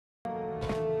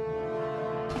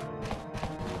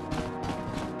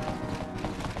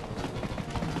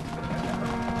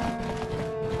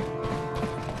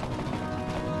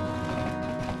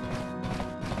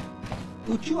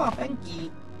Tuchua Penki,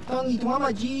 Tangi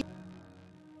Tuamaji.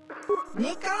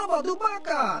 Nikaba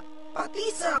Dubaka,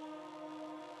 Patisa.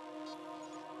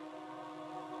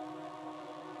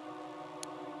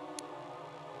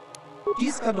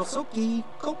 Jiska Dosoki,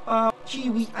 Kopa,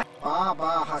 Chiwi,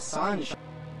 Baba Hassan,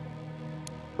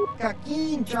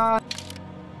 Kakinja.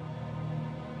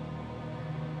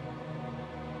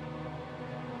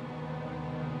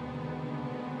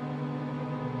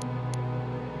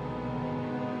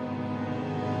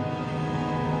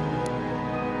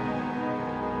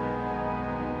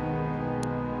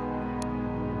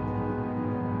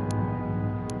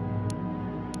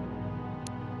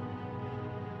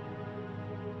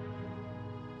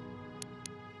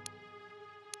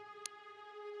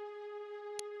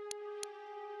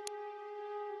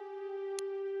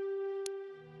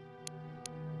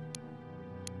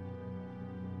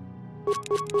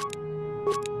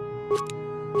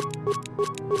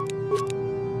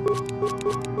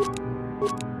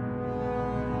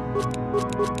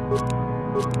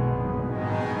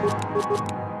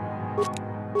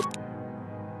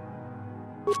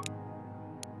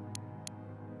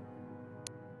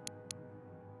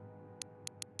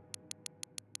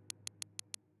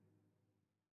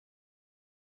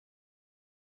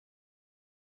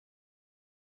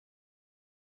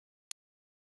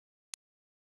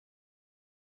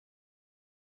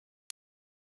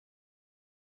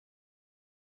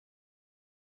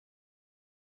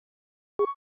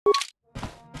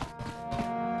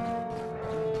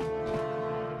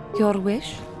 Your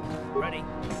wish? Ready?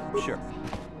 Sure.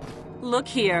 Look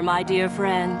here, my dear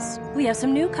friends. We have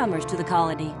some newcomers to the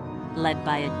colony, led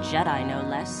by a Jedi, no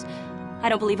less. I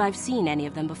don't believe I've seen any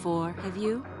of them before. Have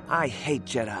you? I hate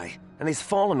Jedi, and these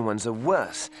fallen ones are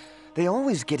worse. They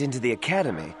always get into the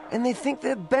academy, and they think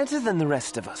they're better than the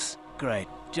rest of us. Great.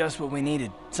 Just what we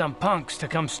needed. Some punks to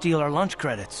come steal our lunch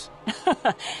credits.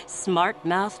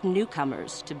 Smart-mouthed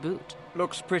newcomers, to boot.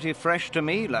 Looks pretty fresh to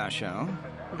me, Lasho.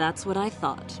 That's what I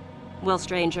thought. Well,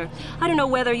 stranger, I don't know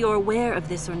whether you're aware of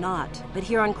this or not, but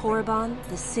here on Korriban,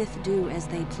 the Sith do as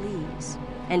they please.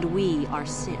 And we are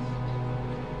Sith.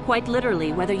 Quite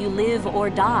literally, whether you live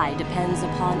or die depends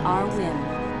upon our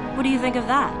whim. What do you think of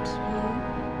that?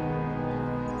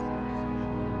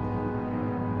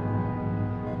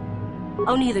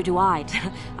 Oh, neither do I.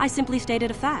 I simply stated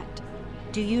a fact.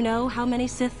 Do you know how many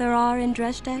Sith there are in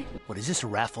Dreshdae? What, is this a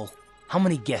raffle? How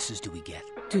many guesses do we get?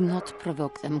 Do not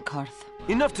provoke them, Karth.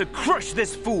 Enough to crush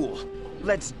this fool!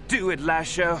 Let's do it,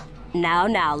 Lasho.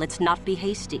 Now, let's not be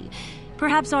hasty.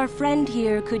 Perhaps our friend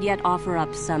here could yet offer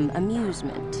up some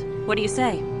amusement. What do you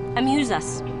say? Amuse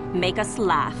us, make us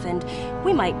laugh, and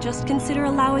we might just consider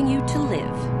allowing you to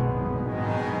live.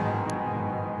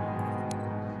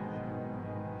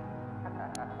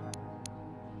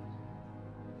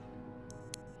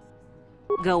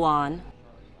 Go on.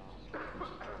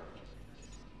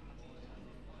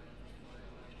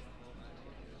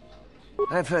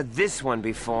 I've heard this one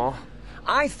before.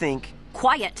 I think...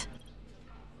 Quiet!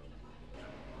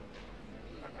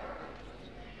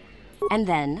 And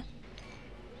then...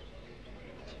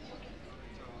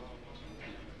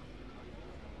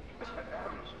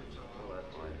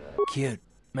 Cute.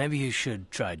 Maybe you should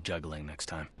try juggling next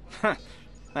time.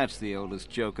 That's the oldest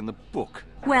joke in the book.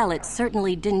 Well, it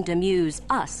certainly didn't amuse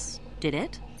us, did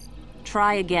it?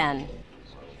 Try again.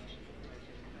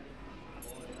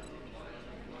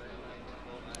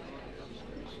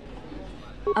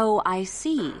 Oh, I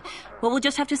see. Well, we'll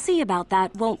just have to see about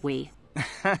that, won't we?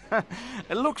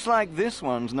 It looks like this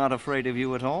one's not afraid of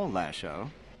you at all, Lasho.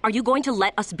 Are you going to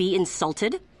let us be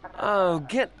insulted? Oh,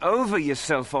 get over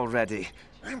yourself already.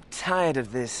 I'm tired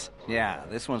of this. Yeah,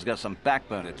 this one's got some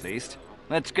backbone at least.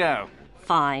 Let's go.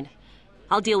 Fine.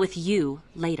 I'll deal with you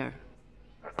later.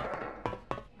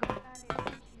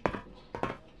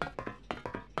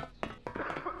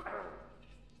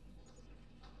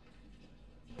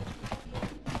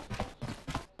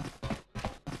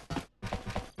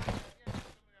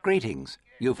 Greetings.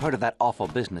 You've heard of that awful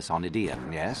business on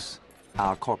Idian, yes?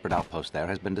 Our corporate outpost there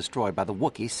has been destroyed by the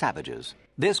Wookiee savages.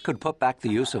 This could put back the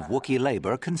use of Wookiee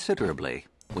labor considerably.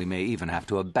 We may even have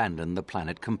to abandon the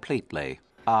planet completely.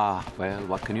 Well,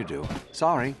 what can you do?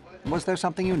 Sorry. Was there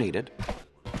something you needed?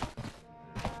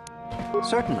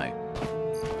 Certainly.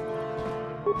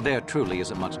 There truly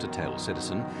isn't much to tell,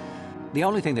 citizen. The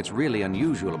only thing that's really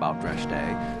unusual about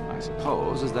Dreshdae, I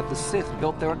suppose, is that the Sith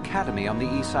built their academy on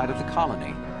the east side of the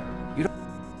colony.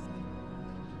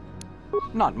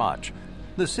 Not much.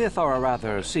 The Sith are a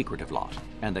rather secretive lot,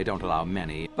 and they don't allow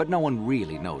many, but no one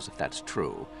really knows if that's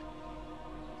true.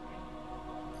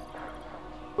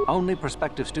 Only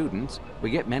prospective students.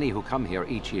 We get many who come here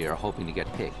each year hoping to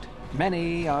get picked.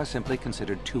 Many are simply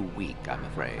considered too weak, I'm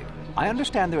afraid. I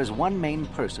understand there is one main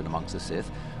person amongst the Sith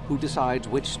who decides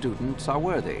which students are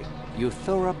worthy.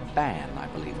 Euthura Ban, I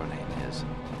believe her name is.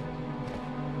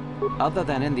 Other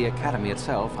than in the Academy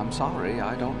itself, I'm sorry,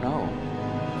 I don't know.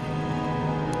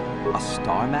 A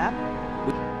star map?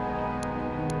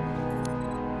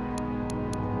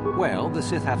 Well, the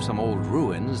Sith have some old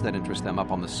ruins that interest them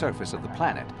up on the surface of the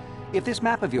planet. If this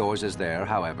map of yours is there,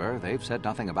 however, they've said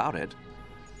nothing about it.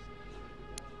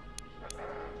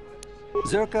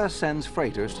 Zerka sends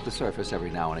freighters to the surface every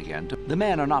now and again. The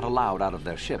men are not allowed out of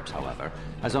their ships, however,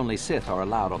 as only Sith are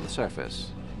allowed on the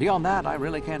surface. Beyond that, I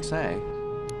really can't say.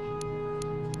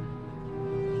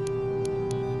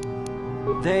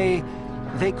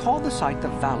 They call the site the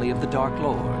Valley of the Dark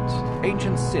Lords.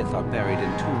 Ancient Sith are buried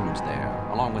in tombs there,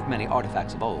 along with many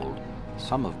artifacts of old.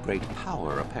 Some of great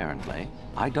power, apparently.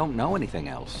 I don't know anything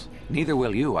else. Neither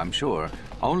will you, I'm sure.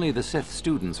 Only the Sith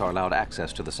students are allowed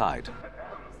access to the site.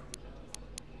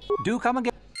 Do come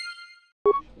again.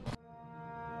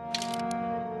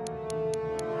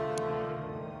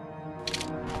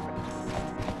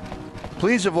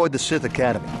 Please avoid the Sith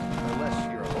Academy.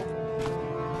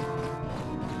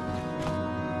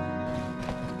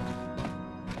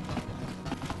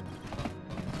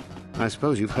 I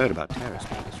suppose you've heard about terrorists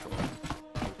being destroyed.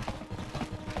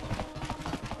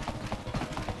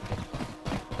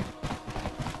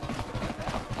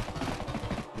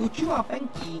 Uchua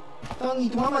Penki, Tong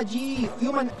Ituama G,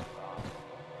 human.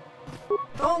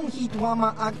 Tong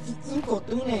Hituama Ak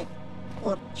Inkotune,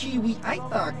 or Chiwi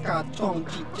Aita Ka Tong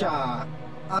Chicha.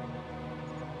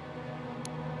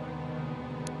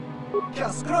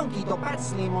 Just Cronky to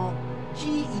Patslimo,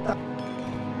 Chi Ita.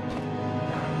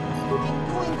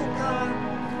 Inkuin ka,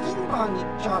 Kinbani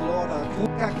Chalora,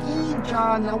 Kuka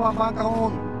Kincha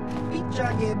Nawabakaon,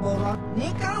 Picha Gebora,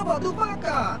 Nikawa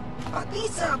Dubaka,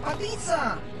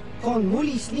 Patisa, Con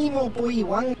Mulis Limo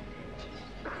Poiwang.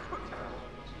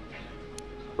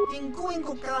 Inkuin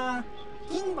ka,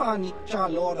 Kinbani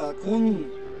Chalora Kun,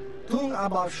 Tung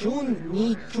Abashun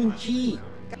Ni Chunchi.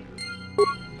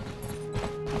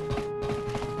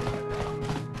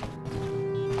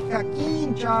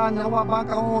 Kakincha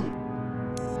Nawabakaon.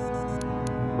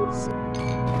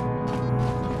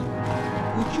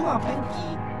 Uchua Penki,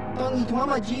 Tong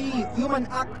Ituama G, human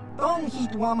act, Tong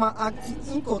Hituama Ak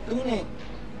Inkotune,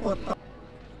 Ota.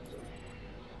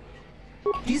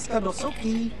 Jiska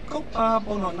Dosoki, Kopa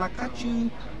Bono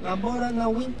Nakachu, Labora na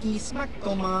Winki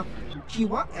Smaktoma,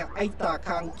 Chiwa Aita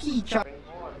Kang Kicha.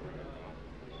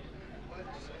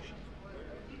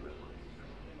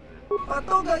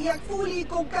 Patoga Yakfuli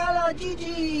Kokala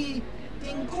Gigi,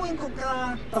 Tinkuin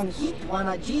Koka, Tong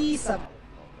Hitwana G Sab.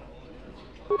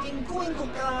 Tinkuin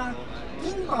Koka,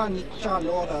 Kinbani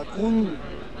Chalora Kun,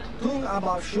 Tung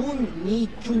Abashun Ni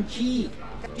Chunchi,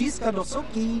 Jiska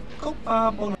Dosoki,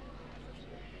 Kopa Bono.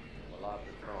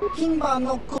 Kinba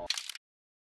no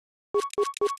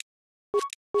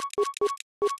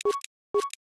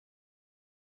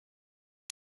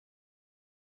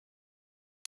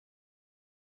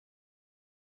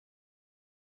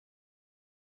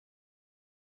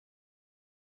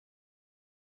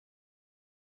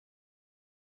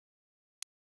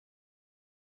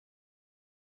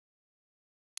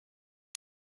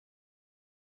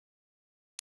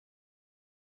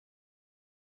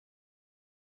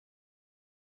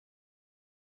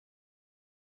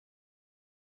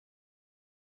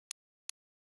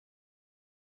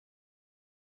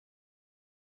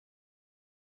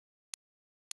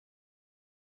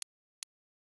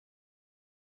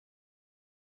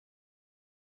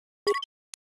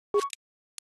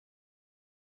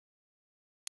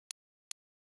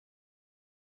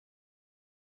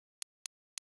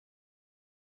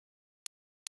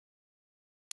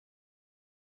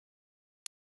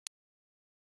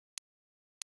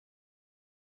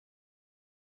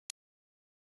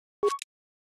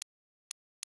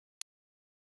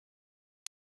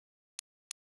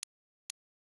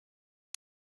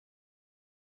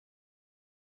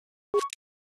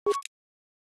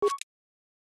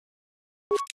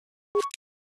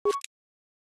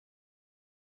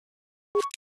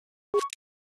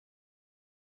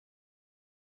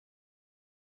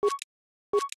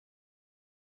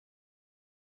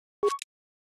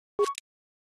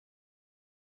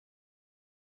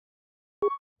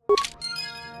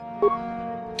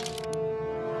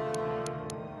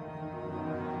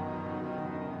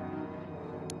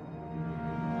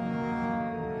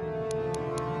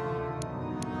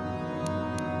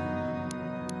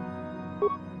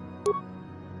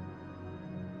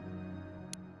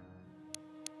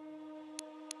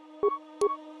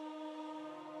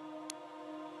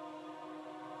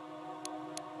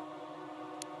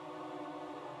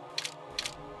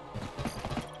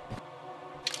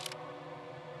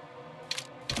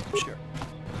Sure.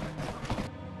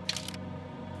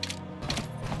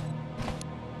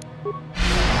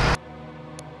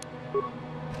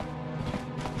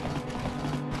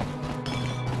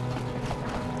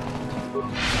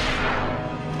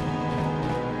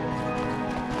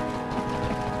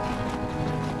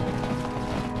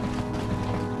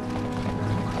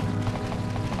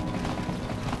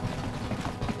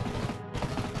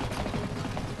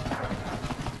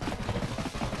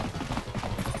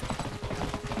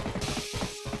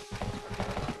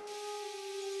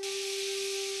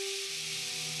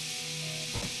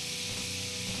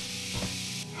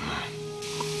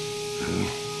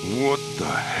 What the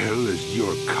hell is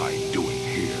your kind doing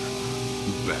here?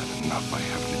 Bad enough I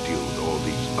have to deal with all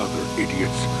these other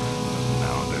idiots, but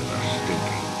now there's a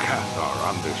stinking Cathar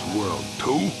on this world,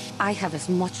 too? I have as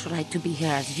much right to be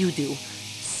here as you do,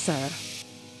 sir.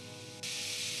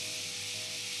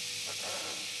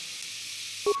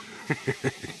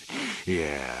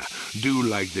 Yeah, do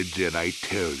like the Jedi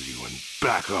tells you and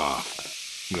back off.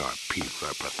 Your people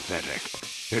are pathetic.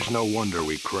 It's no wonder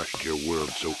we crushed your world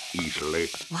so easily.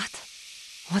 What?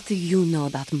 What do you know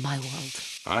about my world?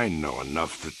 I know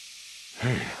enough that...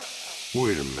 Hey,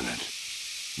 wait a minute.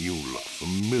 You look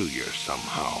familiar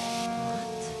somehow.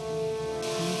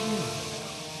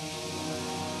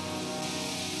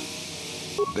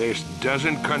 This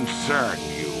doesn't concern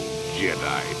you,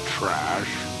 Jedi trash.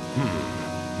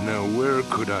 Now where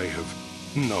could I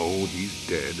have... No, he's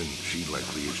dead, and she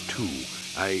likely is too.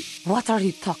 What are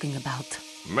you talking about?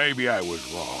 Maybe I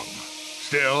was wrong.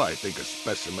 Still, I think a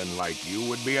specimen like you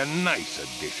would be a nice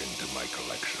addition to my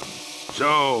collection.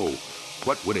 So,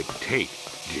 what would it take,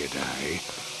 Jedi,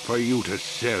 for you to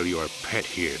sell your pet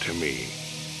here to me?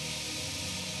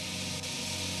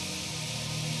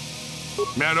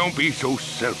 Now don't be so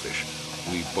selfish.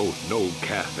 We both know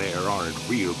Cathar aren't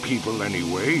real people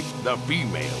anyway. The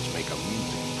females make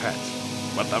amusing pets,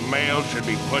 but the males should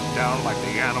be put down like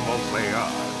the animals they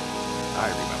are. I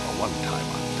remember one time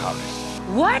on Taris.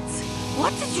 What?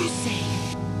 What did you say?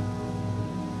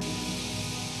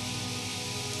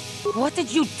 What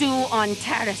did you do on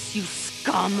Taris, you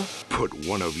scum? Put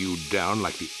one of you down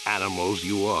like the animals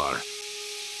you are.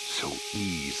 So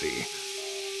easy.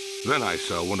 Then I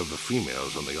saw one of the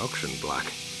females on the auction block.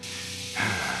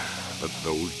 But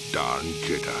those darn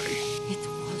Jedi. It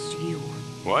was you.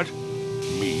 What?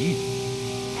 Me?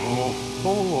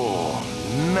 Oh,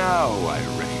 now I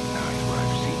recognize where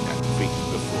I've seen that face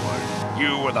before.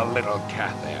 You were the little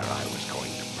Cathar I was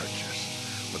going to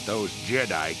purchase. But those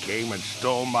Jedi came and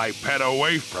stole my pet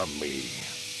away from me.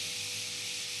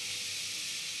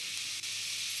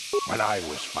 When I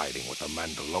was fighting with the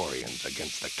Mandalorians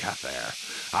against the Cathar,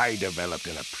 I developed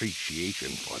an appreciation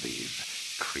for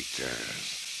these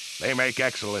creatures. They make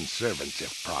excellent servants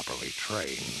if properly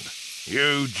trained.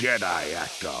 You Jedi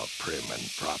act all prim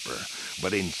and proper,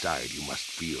 but inside you must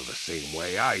feel the same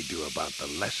way I do about the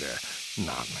lesser,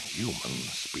 non-human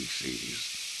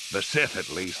species. The Sith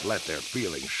at least let their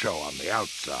feelings show on the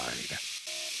outside.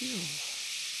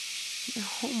 Your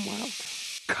homeworld.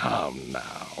 Come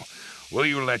now. Will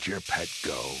you let your pet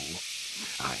go?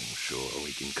 I'm sure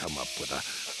we can come up with a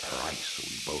price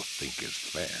we both think is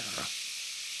fair.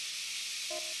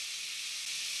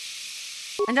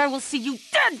 And I will see you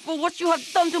dead for what you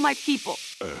have done to my people.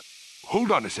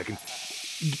 Hold on a second.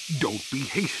 Don't be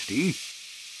hasty.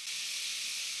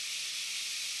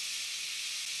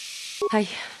 I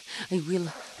will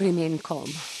remain calm.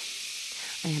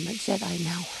 I am a Jedi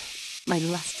now. My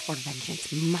lust for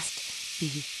vengeance must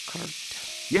be curbed.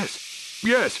 Yes.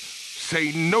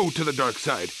 Say no to the dark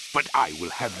side, but I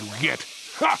will have you yet.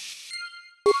 Ha!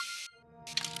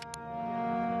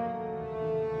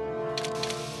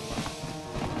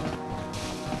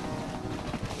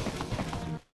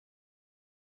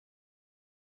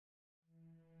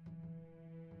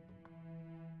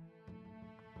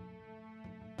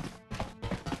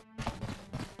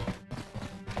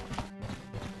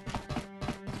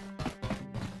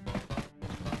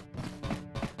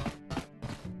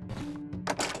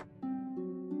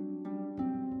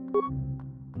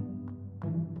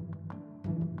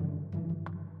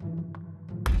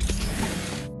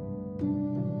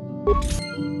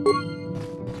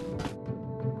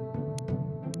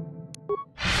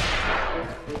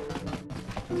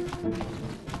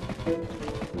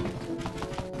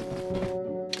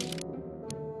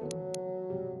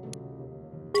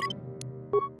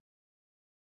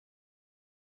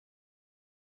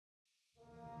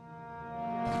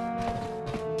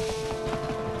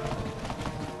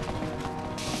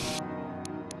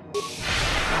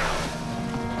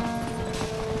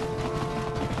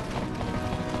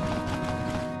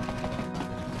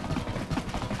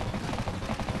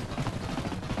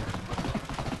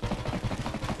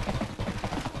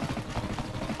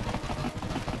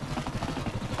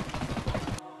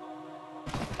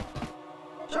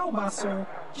 Ciao baso,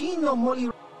 Gino moli.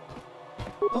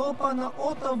 Topa na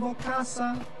otovo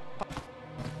casa.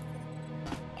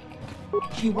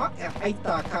 Chiwa e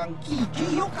aita kang ki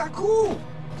yokaku.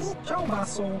 Ciao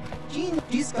baso, Gin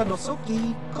disca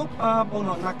dosoki, kopa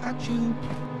bono nakachu.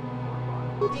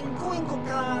 Inko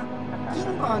ka,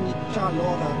 Kimba ni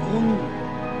chalora kun.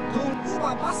 Kun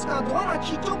uba baska doana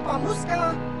chichopa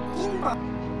muska, Kimba.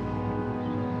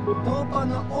 Topa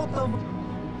na otovo.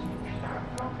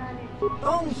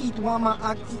 Tong hitwama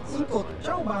aki inko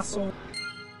ciao baso.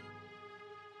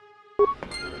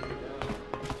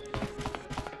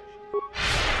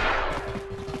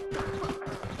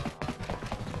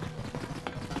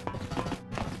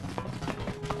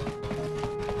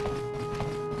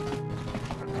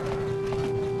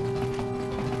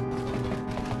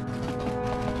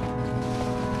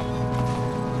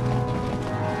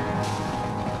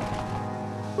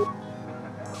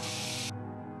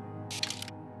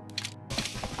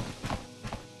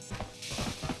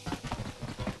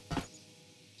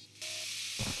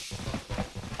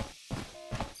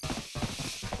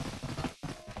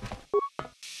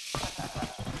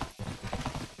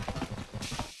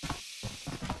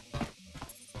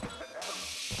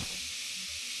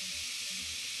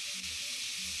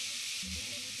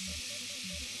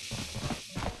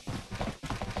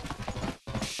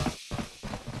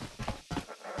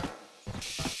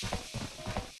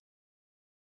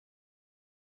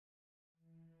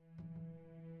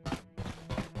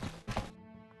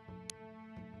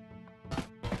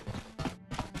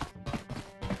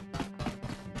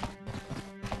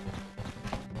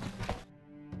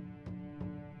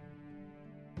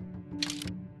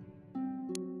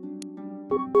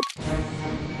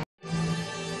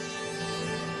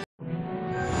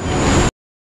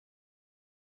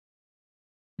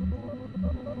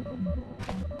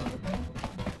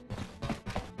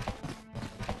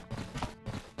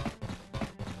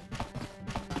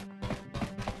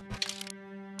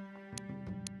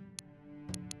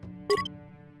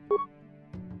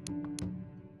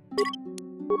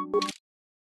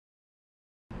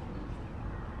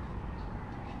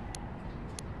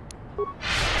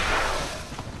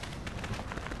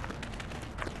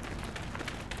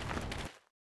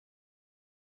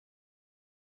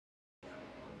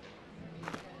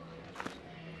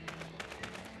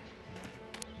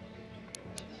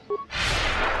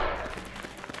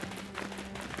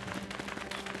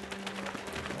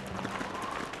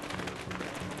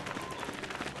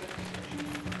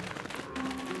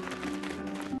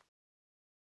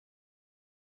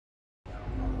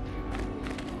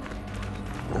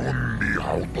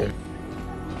 Rundi-hauton.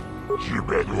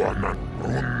 Sibeluanan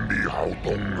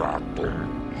rundi-hautongaton.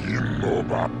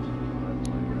 Innova.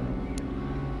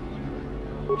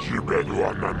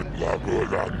 Sibeluanan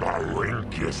lavelana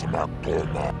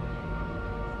renkiesmaktona.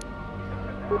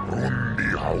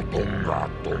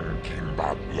 Rundi-hautongaton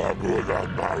kimbat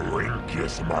lavelana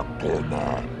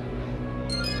renkiesmaktona.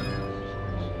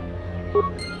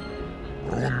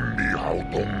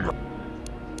 Rundi-hautongaton.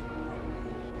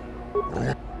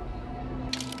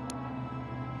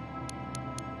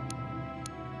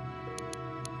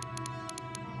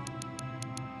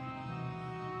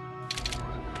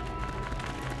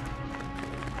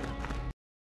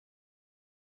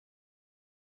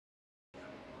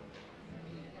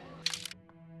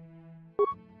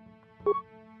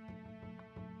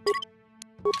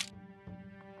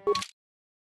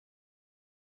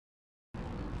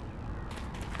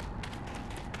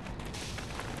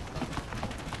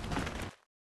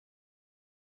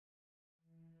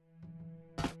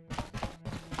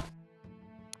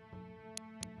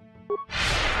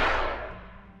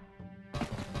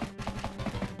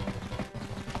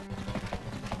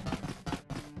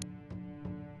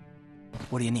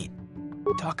 What do you need?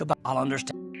 Talk about... I'll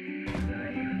understand.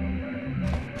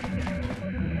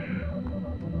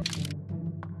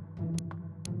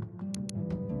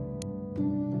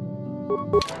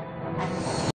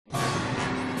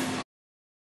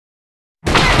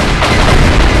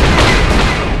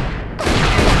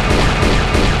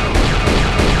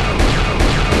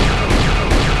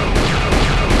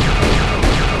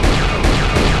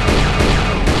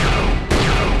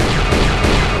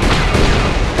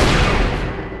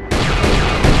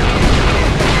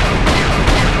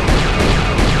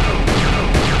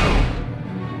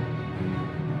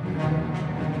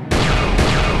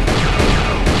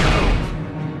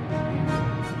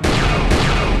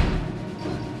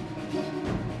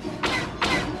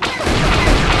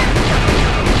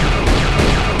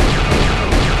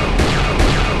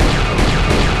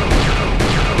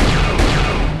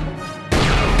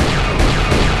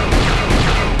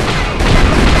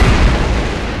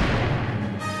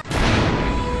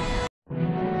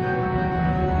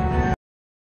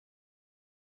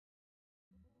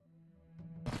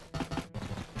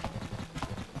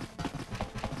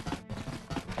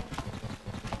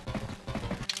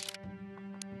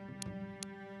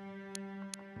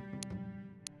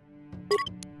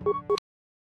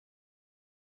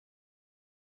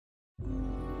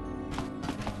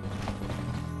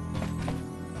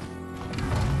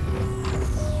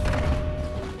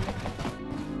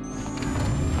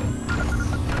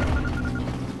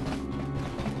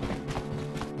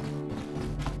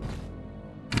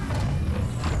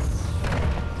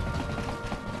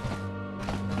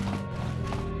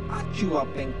 Chua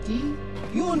Pengti,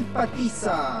 Yun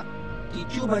Patisa,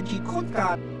 Dichuba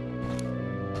Jikunka,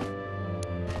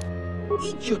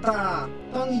 Ichuta,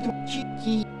 Tonitu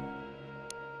Chiki.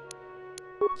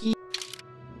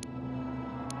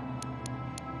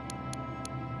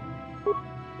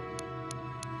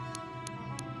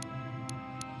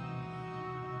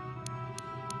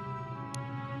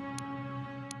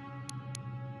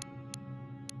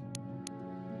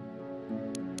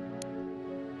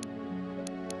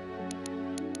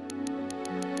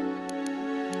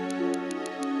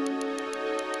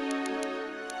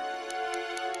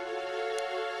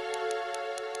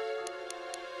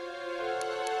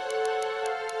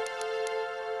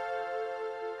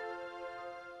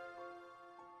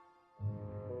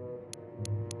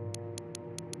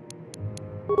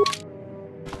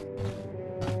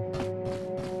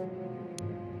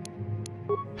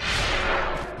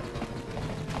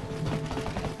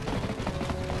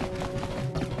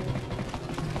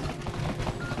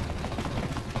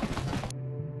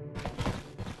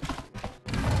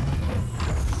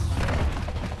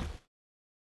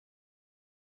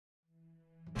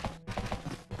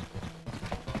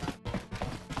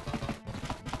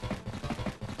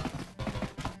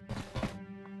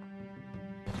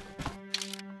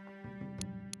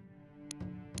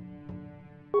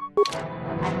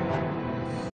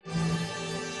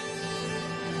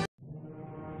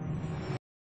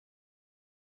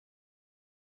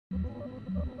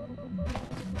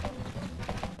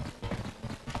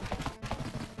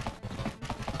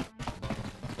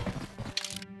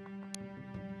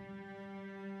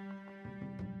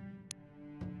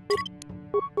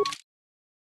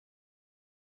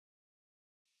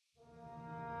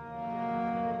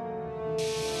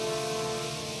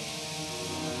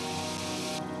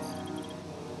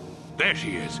 There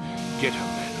she is. Get her,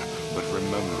 men. But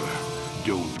remember,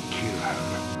 don't kill her.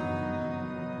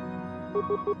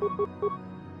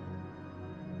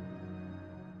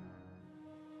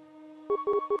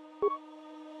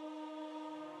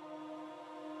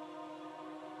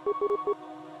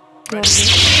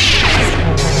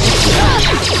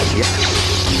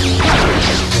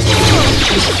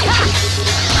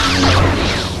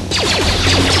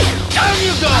 Down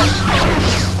you go!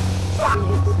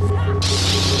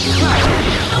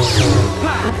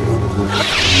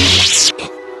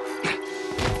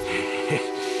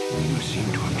 You seem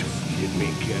to have defeated me,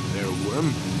 Get There, Worm.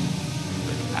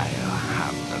 But I'll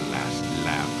have the last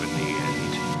laugh in the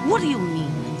end. What do you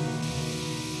mean?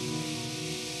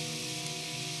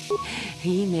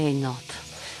 He may not,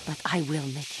 but I will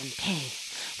make him pay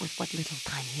with what little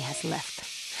time he has left.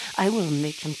 I will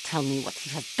make him tell me what he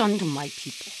has done to my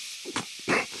people.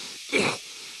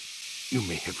 You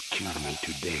may have killed me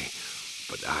today,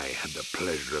 but I had the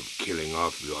pleasure of killing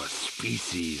off your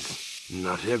species.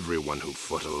 Not everyone who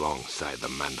fought alongside the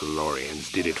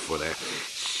Mandalorians did it for their...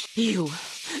 You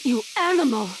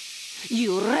animal!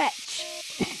 You wretch!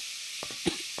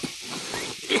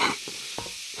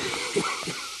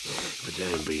 But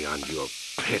I'm beyond your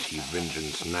petty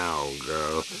vengeance now,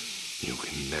 girl. You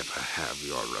can never have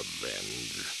your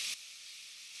revenge.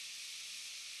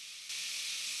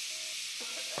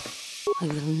 I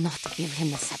will not give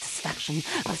him the satisfaction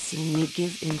of seeing me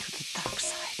give in to the dark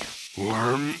side.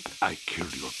 Worm, I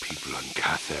killed your people on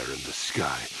KOTOR in the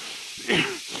sky,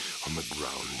 on the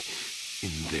ground,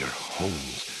 in their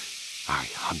homes. I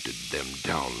hunted them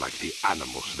down like the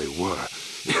animals they were,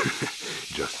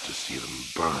 just to see them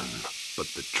burn.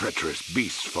 But the treacherous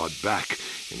beasts fought back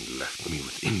and left me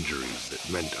with injuries that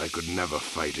meant I could never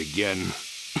fight again.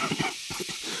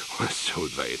 Or so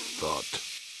they thought.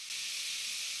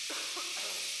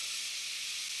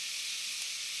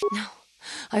 No,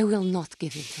 I will not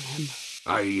give in to him.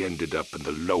 I ended up in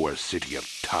the lower city of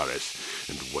Taris,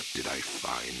 and what did I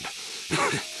find?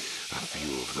 A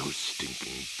few of those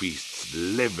stinking beasts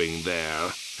living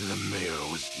there. The male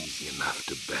was easy enough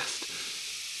to best,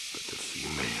 but the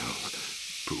females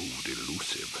proved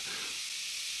elusive.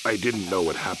 I didn't know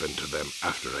what happened to them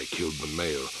after I killed the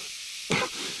male,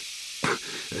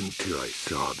 until I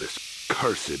saw this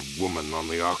cursed woman on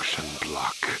the auction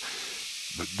block.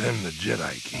 But then the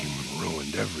Jedi came and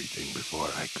ruined everything before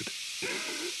I could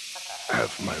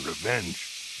have my revenge.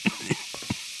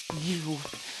 You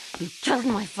killed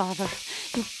my father.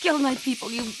 You killed my people.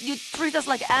 You treat us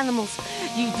like animals.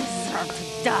 You deserve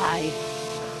to die.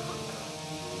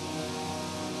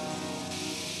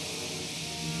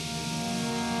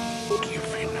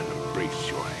 Give in and embrace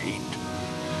your hate.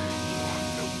 You are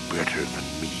no better than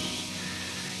me.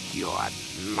 You're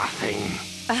nothing.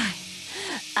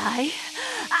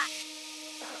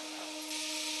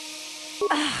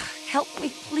 Help me,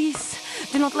 please.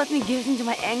 Do not let me give into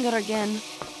my anger again.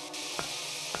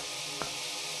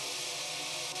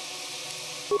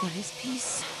 There is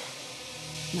peace.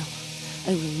 No,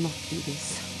 I will not do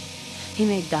this. He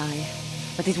may die,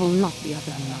 but it will not be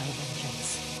other than my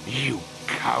vengeance. You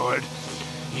coward.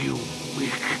 You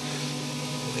weak.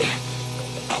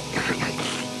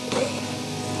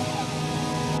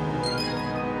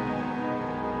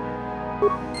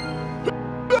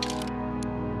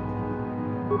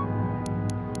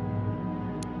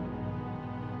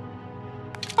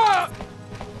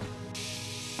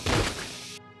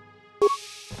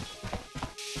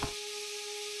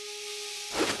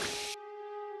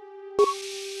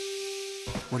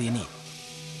 What do you need?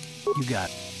 You got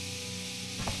it.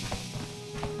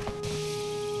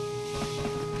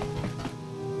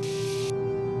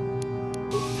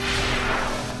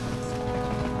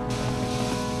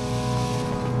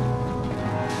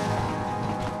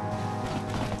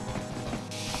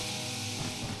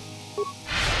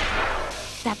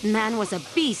 That man was a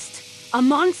beast, a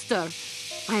monster.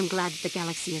 I am glad that the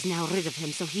galaxy is now rid of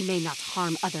him so he may not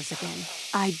harm others again.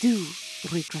 I do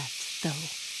regret, though,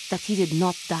 that he did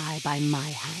not die by my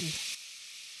hand.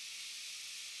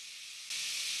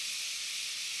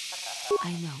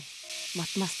 I know,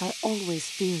 but must I always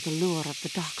fear the lure of the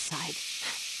dark side?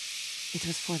 It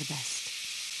was for the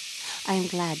best. I am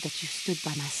glad that you stood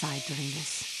by my side during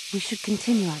this. We should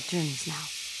continue our journeys now.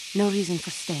 No reason for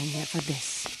staying here for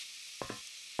this.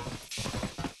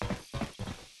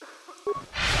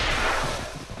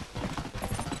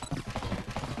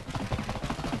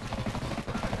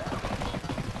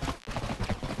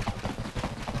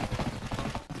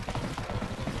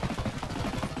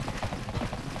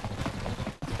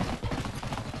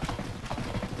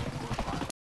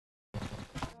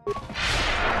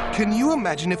 Can you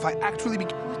imagine if I actually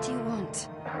became... What do you want?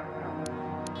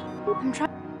 I'm trying...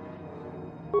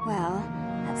 Well,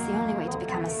 that's the only way to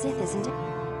become a Sith, isn't it?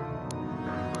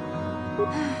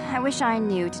 I wish I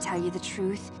knew, to tell you the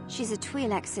truth. She's a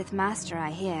Twi'lek Sith Master, I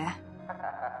hear.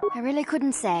 I really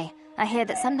couldn't say. I hear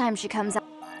that sometimes she comes up...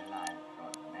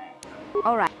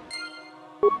 All right.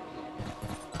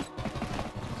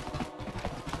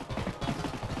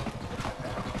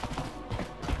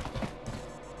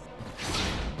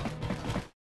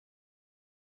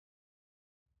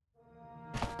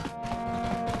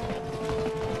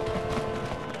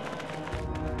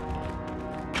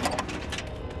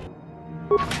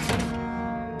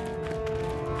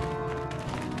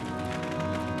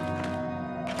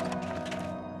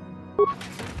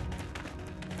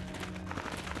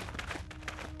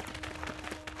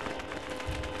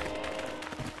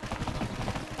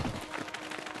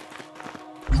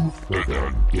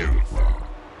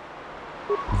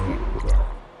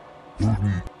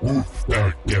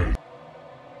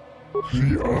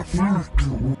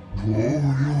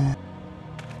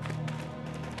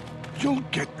 You'll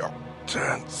get your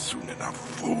turn soon enough,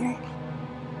 fool.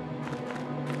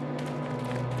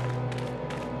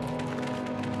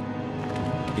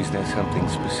 Is there something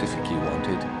specific you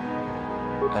wanted?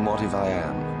 And what if I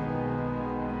am?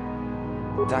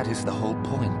 That is the whole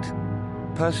point.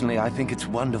 Personally, I think it's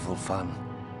wonderful fun.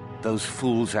 Those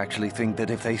fools actually think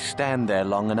that if they stand there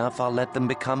long enough, I'll let them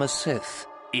become a Sith.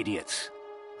 Idiots.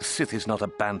 A Sith is not a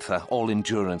bantha, all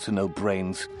endurance and no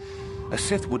brains. A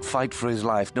Sith would fight for his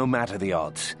life, no matter the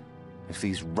odds. If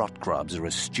these rot grubs are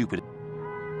as stupid...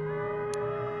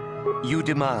 You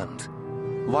demand.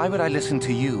 Why would I listen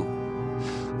to you?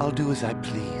 I'll do as I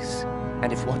please.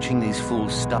 And if watching these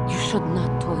fools stop... You should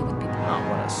not toy with people. Oh,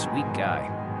 what a sweet guy.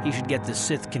 He should get the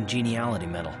Sith Congeniality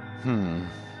Medal.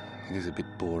 It is a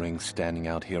bit boring standing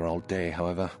out here all day,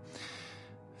 however.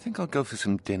 I think I'll go for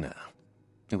some dinner.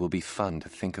 It will be fun to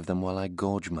think of them while I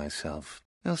gorge myself.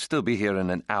 They'll still be here in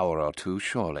an hour or two,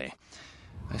 surely.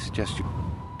 I suggest you...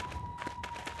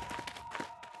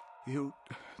 You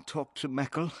talked to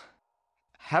Meckel?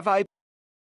 Have I...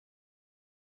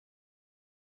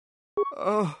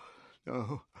 Oh,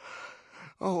 no.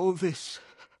 All this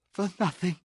for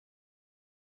nothing.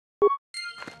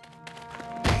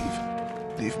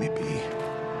 Leave me be.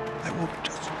 I will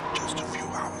just a few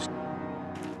hours.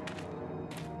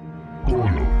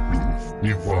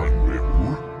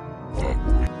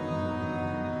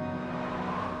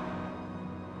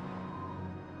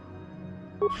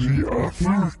 The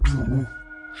other two,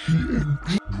 the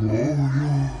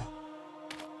Explorer.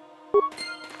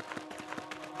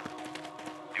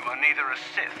 You are neither a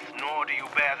Sith, nor do you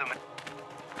bear them.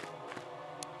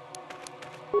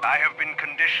 I have been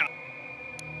conditioned.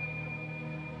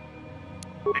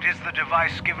 It is the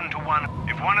device given to one.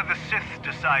 If one of the Sith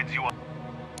decides you are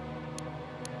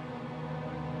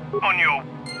on your...